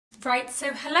Right, so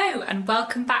hello and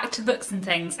welcome back to Books and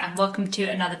Things, and welcome to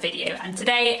another video, and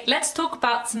today let's talk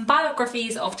about some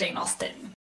biographies of Jane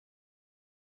Austen.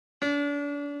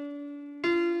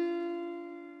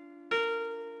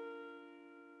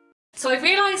 So I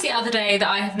realised the other day that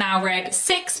I have now read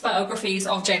 6 biographies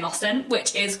of Jane Austen,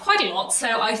 which is quite a lot,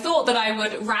 so I thought that I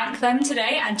would rank them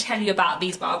today and tell you about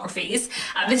these biographies.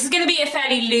 This is going to be a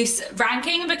fairly loose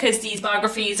ranking because these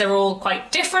biographies are all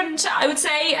quite different, I would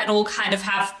say, and all kind of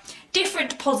have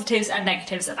different positives and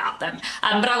negatives about them.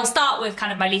 But I will start with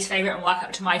kind of my least favourite and work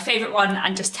up to my favourite one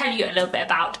and just tell you a little bit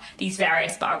about these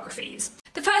various biographies.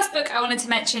 The first book I wanted to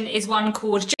mention is one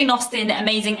called Jane Austen,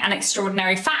 Amazing and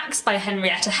Extraordinary Facts by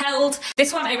Henrietta Held.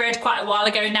 This one I read quite a while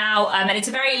ago now, and it's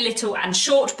a very little and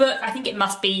short book. I think it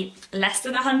must be less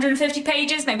than 150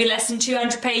 pages, maybe less than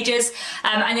 200 pages,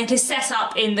 and it is set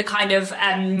up in the kind of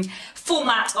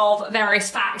format of various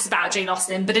facts about Jane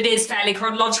Austen, but it is fairly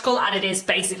chronological and it is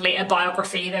basically a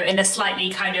biography, though in a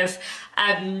slightly kind of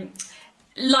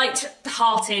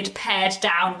light-hearted,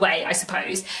 pared-down way, I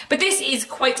suppose. But this is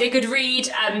quite a good read.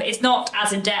 It's not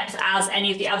as in-depth as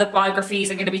any of the other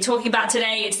biographies I'm going to be talking about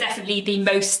today. It's definitely the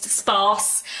most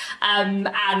sparse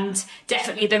and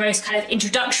definitely the most kind of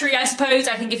introductory, I suppose.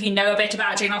 I think if you know a bit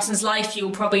about Jane Austen's life,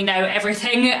 you'll probably know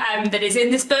everything that is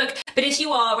in this book. But if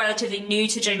you are relatively new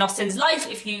to Jane Austen's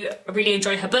life, if you really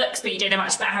enjoy her books but you don't know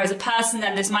much about her as a person,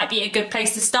 then this might be a good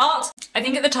place to start. I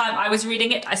think at the time I was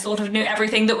reading it, I sort of knew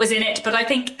everything that was in it, but I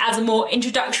think as a more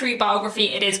introductory biography,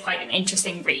 it is quite an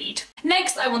interesting read.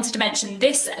 Next, I wanted to mention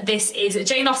this. This is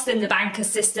Jane Austen, the Banker's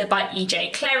Sister by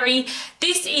E.J. Clary.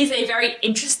 This is a very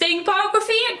interesting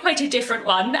biography and quite a different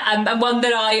one, and one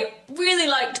that I really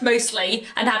liked mostly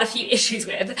and had a few issues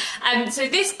with. So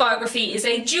this biography is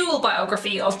a dual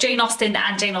biography of Jane Austen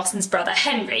and Jane Austen's brother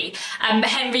Henry.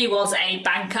 Henry was a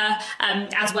banker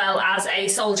as well as a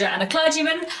soldier and a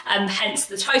clergyman, hence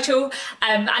the title,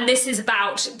 and this is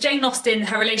about Jane Austen,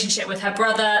 her relationship with her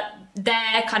brother,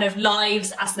 their kind of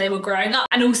lives as they were growing up,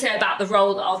 and also about the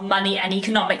role of money and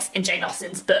economics in Jane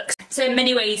Austen's books. So in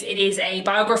many ways it is a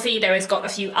biography, though it's got a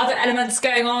few other elements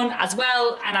going on as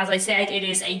well, and as I said, it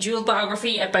is a dual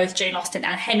biography of both Jane Austen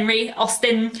and Henry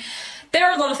Austen. There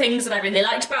are a lot of things that I really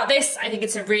liked about this. I think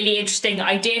it's a really interesting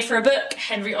idea for a book.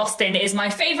 Henry Austen is my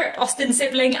favourite Austen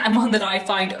sibling and one that I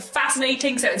find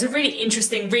fascinating, so it's a really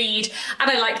interesting read, and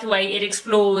I like the way it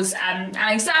explores and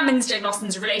examines Jane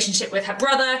Austen's relationship with her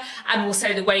brother, and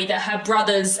also the way that her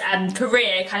brother's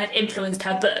career kind of influenced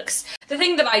her books. The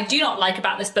thing that I do not like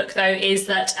about this book, though, is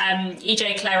that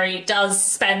E.J. Clary does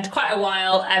spend quite a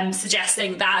while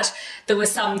suggesting that there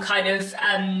was some kind of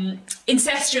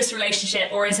incestuous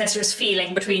relationship or incestuous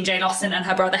feeling between Jane Austen and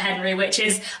her brother Henry, which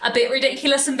is a bit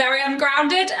ridiculous and very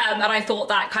ungrounded, and I thought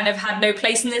that kind of had no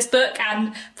place in this book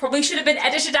and probably should have been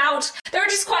edited out. There are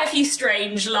just quite a few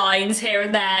strange lines here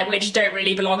and there which don't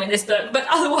really belong in this book, but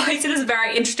otherwise it is a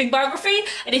very interesting biography,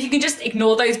 and if you can just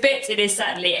ignore those bits, it is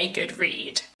certainly a good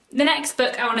read. The next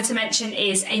book I wanted to mention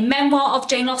is A Memoir of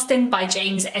Jane Austen by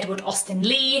James Edward Austen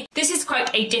Lee. This is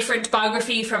quite a different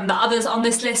biography from the others on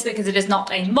this list because it is not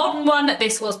a modern one.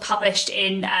 This was published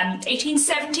in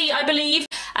 1870, I believe,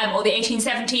 or the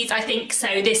 1870s, I think. So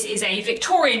this is a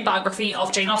Victorian biography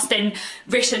of Jane Austen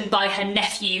written by her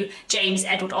nephew, James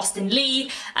Edward Austen Lee,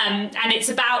 and it's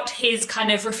about his kind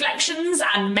of reflections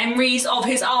and memories of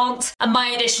his aunt. And my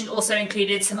edition also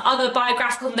included some other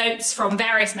biographical notes from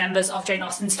various members of Jane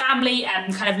Austen's family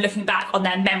and kind of looking back on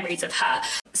their memories of her.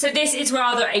 So this is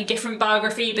rather a different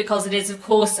biography because it is of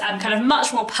course kind of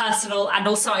much more personal and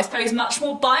also I suppose much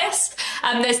more biased.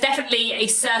 There's definitely a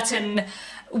certain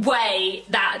way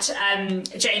that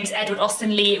James Edward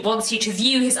Austen Lee wants you to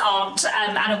view his aunt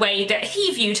and a way that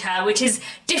he viewed her, which is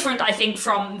different, I think,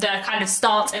 from the kind of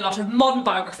stance a lot of modern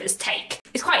biographers take.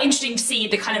 It's quite interesting to see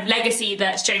the kind of legacy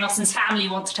that Jane Austen's family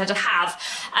wanted her to have.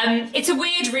 It's a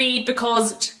weird read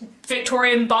because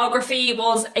Victorian biography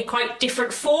was a quite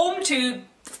different form to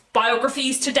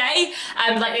biographies today.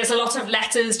 Like there's a lot of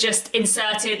letters just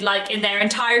inserted like in their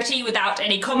entirety without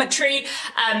any commentary,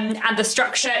 and the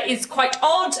structure is quite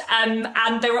odd,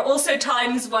 and there are also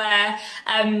times where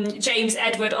James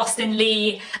Edward Austen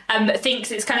Lee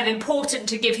thinks it's kind of important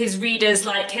to give his readers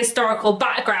like historical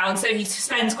background, so he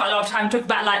spends quite a lot of time talking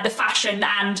about like the fashion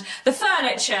and the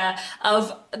furniture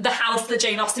of the house that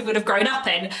Jane Austen would have grown up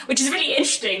in, which is really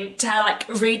interesting to like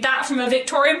read that from a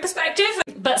Victorian perspective,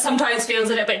 but sometimes feels a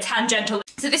little bit tangential.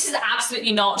 So this is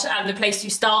absolutely not the place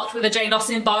to start with a Jane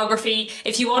Austen biography.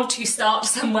 If you want to start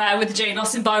somewhere with a Jane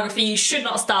Austen biography, you should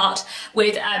not start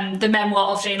with the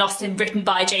memoir of Jane Austen written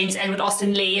by James Edward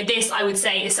Austen Lee. This, I would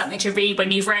say, is something to read when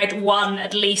you've read one,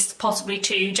 at least possibly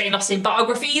two Jane Austen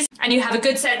biographies, and you have a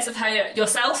good sense of her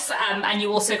yourself, and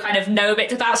you also kind of know a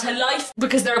bit about her life,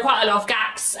 because there are quite a lot of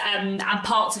gaps and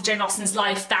parts of Jane Austen's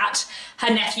life that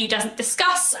her nephew doesn't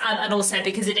discuss, and also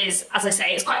because it is, as I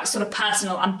say, it's quite sort of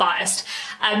personal and biased.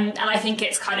 And I think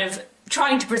it's kind of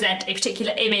trying to present a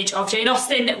particular image of Jane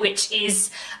Austen, which is,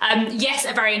 yes,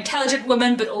 a very intelligent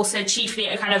woman, but also chiefly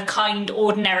a kind of kind,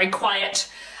 ordinary,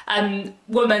 quiet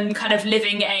woman kind of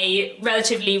living a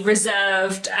relatively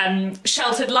reserved,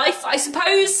 sheltered life, I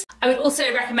suppose. I would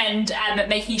also recommend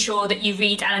making sure that you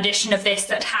read an edition of this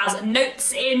that has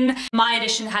notes in. My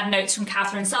edition had notes from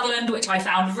Catherine Sutherland, which I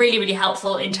found really, really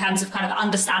helpful in terms of kind of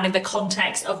understanding the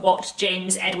context of what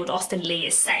James Edward Austen Lee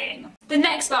is saying. The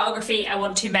next biography I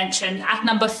want to mention at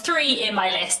number 3 in my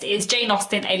list is Jane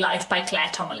Austen, A Life by Claire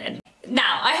Tomalin.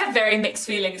 Now, I have very mixed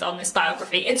feelings on this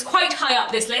biography. It's quite high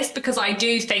up this list because I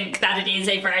do think that it is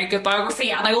a very good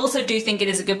biography, and I also do think it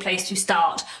is a good place to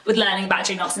start with learning about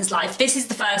Jane Austen's life. This is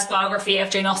the first biography of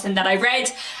Jane Austen that I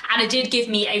read, and it did give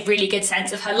me a really good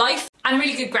sense of her life and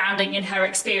really good grounding in her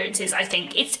experiences, I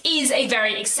think. It is a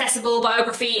very accessible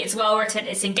biography, it's well written,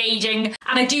 it's engaging,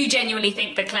 and I do genuinely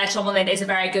think that Claire Tomalin is a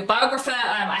very good biographer.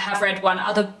 I have read one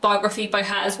other biography by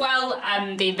her as well,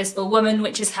 The Invisible Woman,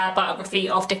 which is her biography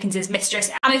of Dickens's mistress.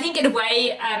 And I think in a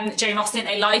way, Jane Austen,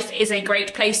 A Life is a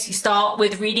great place to start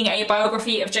with reading a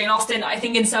biography of Jane Austen. I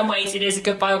think in some ways it is a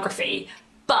good biography,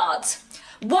 but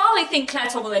while I think Claire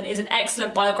Tomalin is an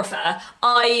excellent biographer,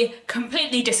 I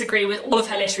completely disagree with all of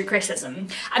her literary criticism.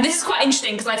 And this is quite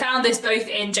interesting because I found this both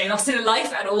in Jane Austen, A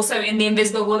Life, and also in The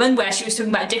Invisible Woman, where she was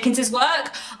talking about Dickens's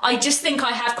work. I just think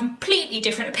I have completely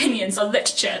different opinions on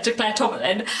literature to Claire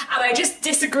Tomalin, and I just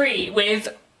disagree with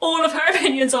all of her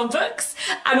opinions on books,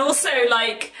 and also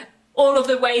like all of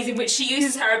the ways in which she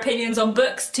uses her opinions on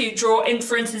books to draw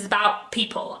inferences about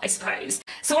people, I suppose.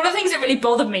 So one of the things that really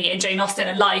bothered me in Jane Austen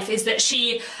and Life is that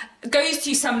she goes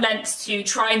to some lengths to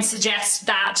try and suggest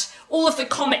that all of the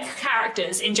comic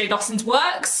characters in Jane Austen's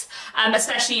works,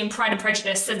 especially in Pride and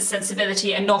Prejudice, Sense and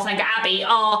Sensibility and Northanger Abbey,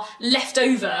 are left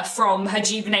over from her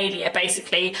juvenilia,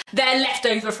 basically. They're left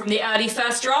over from the early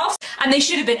first drafts, and they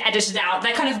should have been edited out.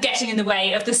 They're kind of getting in the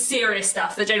way of the serious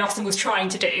stuff that Jane Austen was trying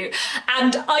to do.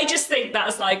 And I just think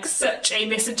that's like such a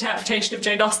misinterpretation of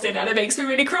Jane Austen, and it makes me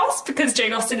really cross because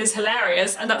Jane Austen is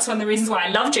hilarious, and that's one of the reasons why I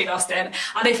love Jane Austen. And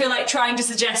I feel like trying to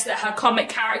suggest that her comic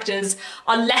characters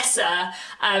are lesser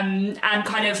and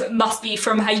kind of must be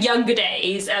from her younger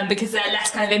days because they're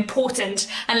less kind of important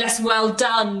and less well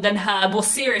done than her more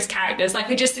serious characters. Like,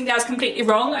 I just think that's completely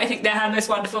wrong. I think they're her most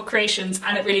wonderful creations,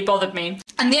 and it really bothered me.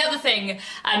 And the other thing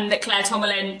that Claire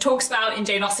Tomalin talks about in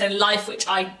Jane Austen Life, which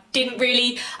I didn't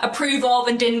really approve of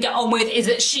and didn't get on with, is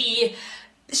that she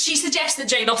suggests that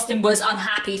Jane Austen was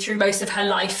unhappy through most of her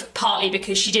life, partly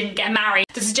because she didn't get married.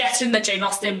 The suggestion that Jane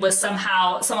Austen was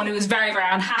somehow someone who was very, very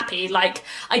unhappy, like,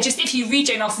 if you read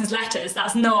Jane Austen's letters,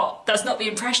 that's not the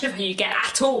impression of her you get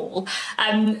at all.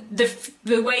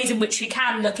 The ways in which we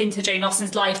can look into Jane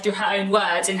Austen's life through her own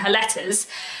words in her letters,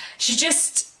 she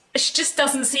just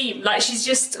doesn't seem like she's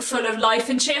just full of life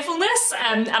and cheerfulness,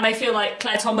 and I feel like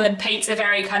Claire Tomalin paints a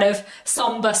very kind of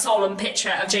sombre, solemn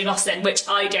picture of Jane Austen, which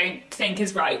I don't think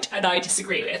is right and I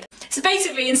disagree with. So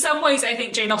basically, in some ways I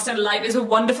think Jane Austen Life is a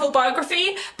wonderful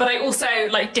biography, but I also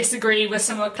disagree with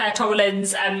some of Claire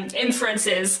Tomalin's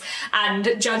inferences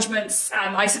and judgments,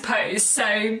 I suppose. So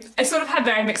I sort of have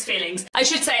very mixed feelings. I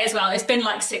should say as well, it's been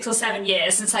like 6 or 7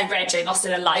 years since I read Jane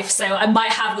Austen Life, so I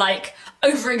might have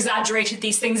over-exaggerated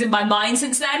these things in my mind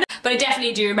since then, but I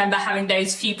definitely do remember having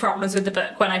those few problems with the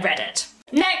book when I read it.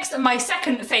 Next, my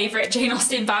second favourite Jane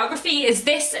Austen biography is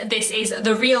this. This is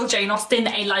The Real Jane Austen,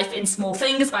 A Life in Small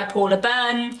Things by Paula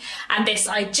Byrne, and this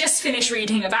I just finished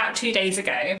reading about 2 days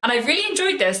ago, and I really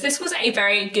enjoyed this. This was a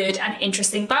very good and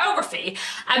interesting biography.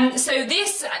 So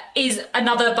this is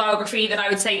another biography that I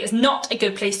would say is not a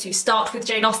good place to start with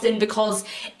Jane Austen because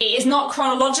it is not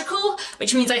chronological,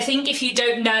 which means I think if you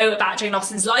don't know about Jane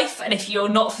Austen's life and if you're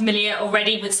not familiar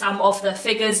already with some of the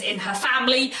figures in her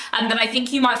family, then I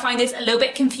think you might find this a little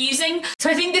bit confusing.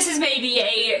 So I think this is maybe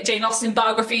a Jane Austen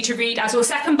biography to read as your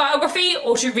second biography,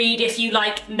 or to read if you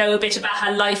know a bit about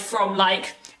her life from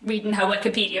reading her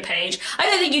Wikipedia page. I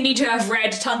don't think you need to have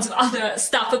read tons of other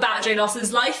stuff about Jane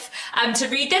Austen's life to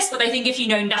read this, but I think if you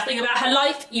know nothing about her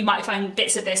life, you might find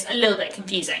bits of this a little bit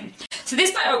confusing. So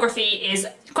this biography is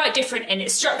quite different in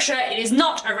its structure. It is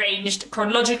not arranged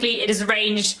chronologically, it is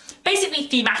arranged basically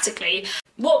thematically.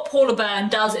 What Paula Byrne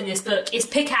does in this book is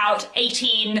pick out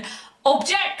 18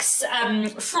 objects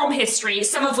from history,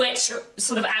 some of which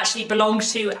sort of actually belong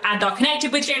to and are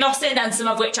connected with Jane Austen, and some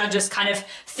of which are just kind of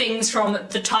things from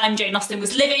the time Jane Austen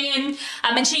was living in.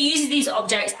 And she uses these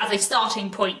objects as a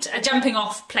starting point, a jumping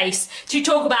off place to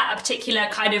talk about a particular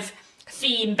kind of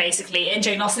theme, basically, in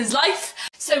Jane Austen's life.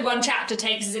 So one chapter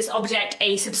takes as its object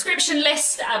a subscription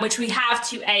list, which we have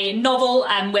to a novel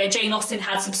where Jane Austen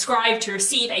had subscribed to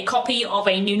receive a copy of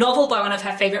a new novel by one of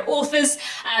her favourite authors,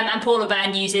 and Paula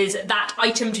Byrne uses that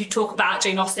item to talk about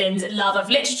Jane Austen's love of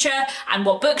literature and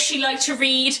what books she liked to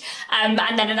read. And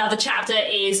then another chapter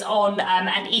is on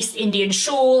an East Indian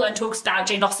shawl and talks about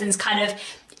Jane Austen's kind of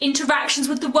interactions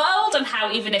with the world, and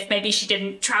how even if maybe she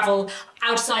didn't travel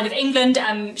outside of England,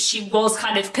 she was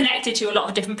kind of connected to a lot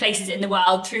of different places in the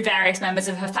world through various members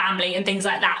of her family and things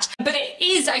like that. But it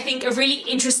is, I think, a really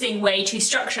interesting way to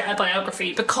structure a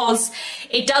biography, because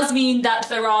it does mean that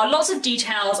there are lots of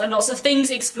details and lots of things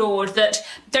explored that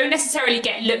don't necessarily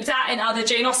get looked at in other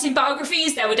Jane Austen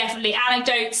biographies. There were definitely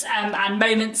anecdotes and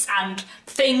moments and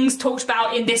things talked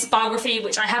about in this biography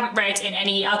which I haven't read in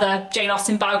any other Jane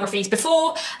Austen biographies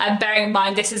before, bearing in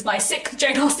mind this is my 6th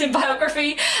Jane Austen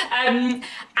biography.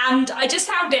 And I just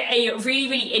found it a really,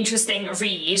 really interesting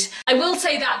read. I will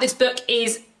say that this book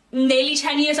is nearly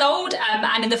 10 years old,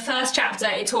 and in the first chapter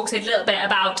it talks a little bit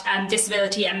about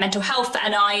disability and mental health,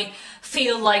 and I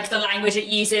feel like the language it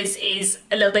uses is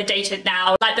a little bit dated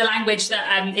now. Like, the language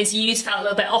that is used felt a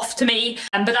little bit off to me,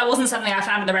 but that wasn't something I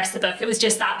found in the rest of the book. It was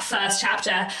just that first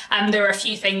chapter. There were a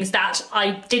few things that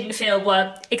I didn't feel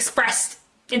were expressed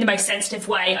in the most sensitive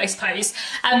way, I suppose.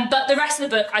 But the rest of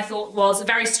the book I thought was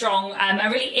very strong, a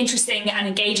really interesting and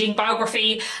engaging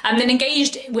biography, and then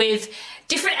engaged with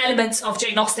different elements of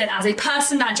Jane Austen as a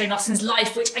person and Jane Austen's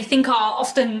life, which I think are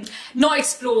often not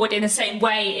explored in the same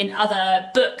way in other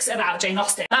books about Jane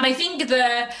Austen. And I think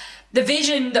the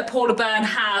vision that Paula Byrne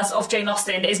has of Jane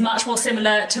Austen is much more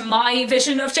similar to my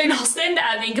vision of Jane Austen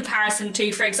in comparison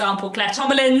to, for example, Claire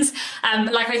Tomalin's.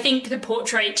 Like, I think the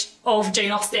portrait of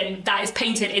Jane Austen that is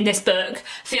painted in this book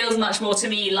feels much more to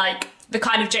me like the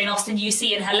kind of Jane Austen you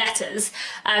see in her letters,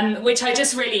 which I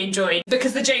just really enjoyed,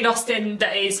 because the Jane Austen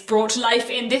that is brought to life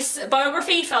in this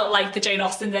biography felt like the Jane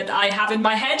Austen that I have in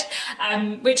my head,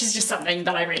 which is just something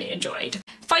that I really enjoyed.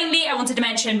 Finally, I wanted to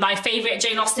mention my favourite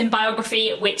Jane Austen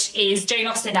biography, which is Jane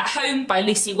Austen at Home by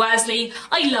Lucy Worsley.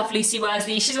 I love Lucy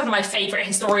Worsley. She's one of my favourite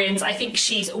historians. I think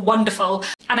she's wonderful.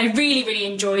 And I really, really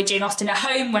enjoyed Jane Austen at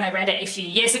Home when I read it a few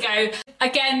years ago.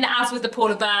 Again, as with the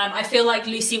Paula Byrne, I feel like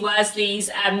Lucy Worsley's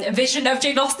vision of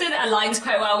Jane Austen aligns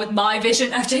quite well with my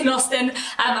vision of Jane Austen.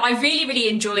 I really, really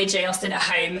enjoyed Jane Austen at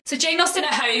Home. So Jane Austen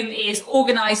at Home is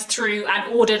organised through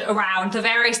and ordered around the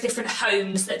various different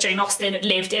homes that Jane Austen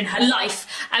lived in her life.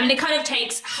 And it kind of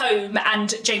takes home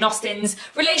and Jane Austen's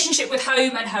relationship with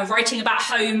home and her writing about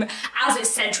home as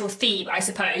its central theme, I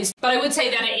suppose. But I would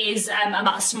say that it is a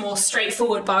much more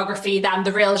straightforward biography than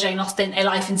the real Jane Austen, A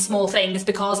Life in Small Things,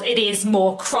 because it is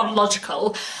more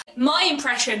chronological. My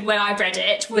impression when I read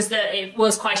it was that it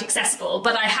was quite accessible,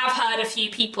 but I have heard a few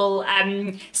people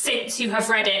since who have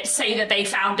read it say that they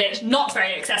found it not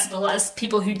very accessible, as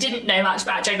people who didn't know much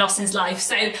about Jane Austen's life.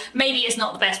 So maybe it's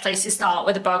not the best place to start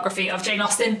with a biography of Jane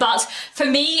Austen, but for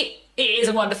me, it is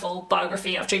a wonderful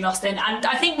biography of Jane Austen. And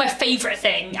I think my favourite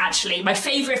thing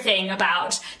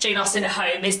about Jane Austen at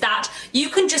Home is that you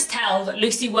can just tell that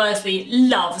Lucy Worsley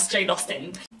loves Jane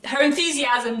Austen. Her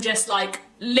enthusiasm just like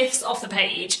lifts off the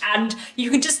page, and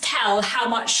you can just tell how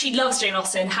much she loves Jane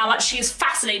Austen, how much she is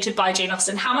fascinated by Jane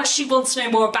Austen, how much she wants to know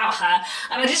more about her,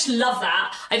 and I just love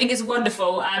that. I think it's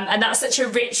wonderful, and that's such a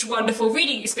rich, wonderful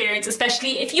reading experience,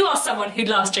 especially if you are someone who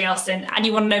loves Jane Austen and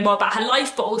you want to know more about her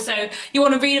life, but also you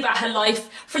want to read about her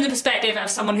life from the perspective of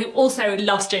someone who also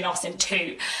loves Jane Austen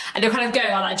too, and you're kind of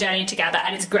going on that journey together,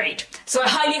 and it's great. So I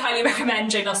highly, highly recommend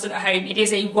Jane Austen at Home. It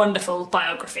is a wonderful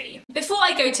biography. Before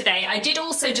I go today, I did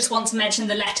also just want to mention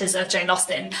the letters of Jane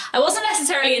Austen. I wasn't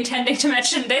necessarily intending to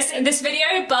mention this in this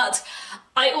video, but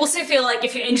I also feel like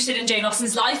if you're interested in Jane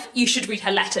Austen's life, you should read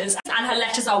her letters, and her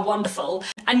letters are wonderful.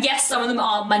 And yes, some of them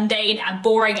are mundane and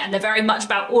boring, and they're very much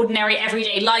about ordinary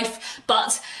everyday life,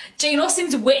 but Jane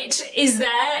Austen's wit is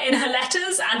there in her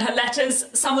letters, and her letters letters.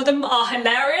 Some of them are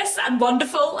hilarious and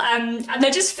wonderful, and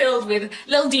they're just filled with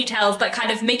little details that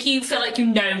kind of make you feel like you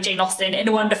know Jane Austen in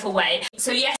a wonderful way.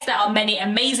 So yes, there are many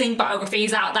amazing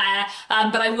biographies out there,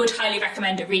 but I would highly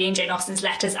recommend reading Jane Austen's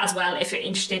letters as well if you're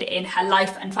interested in her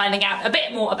life and finding out a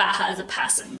bit more about her as a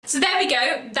person. So there we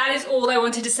go, that is all I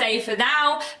wanted to say for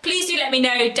now. Please do let me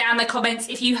know down in the comments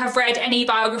if you have read any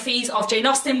biographies of Jane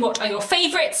Austen, what are your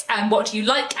favourites and what do you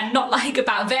like and not like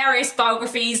about various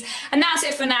biographies. And that's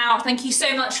it for now. Thank you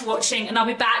so much for watching, and I'll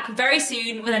be back very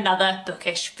soon with another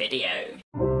bookish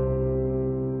video.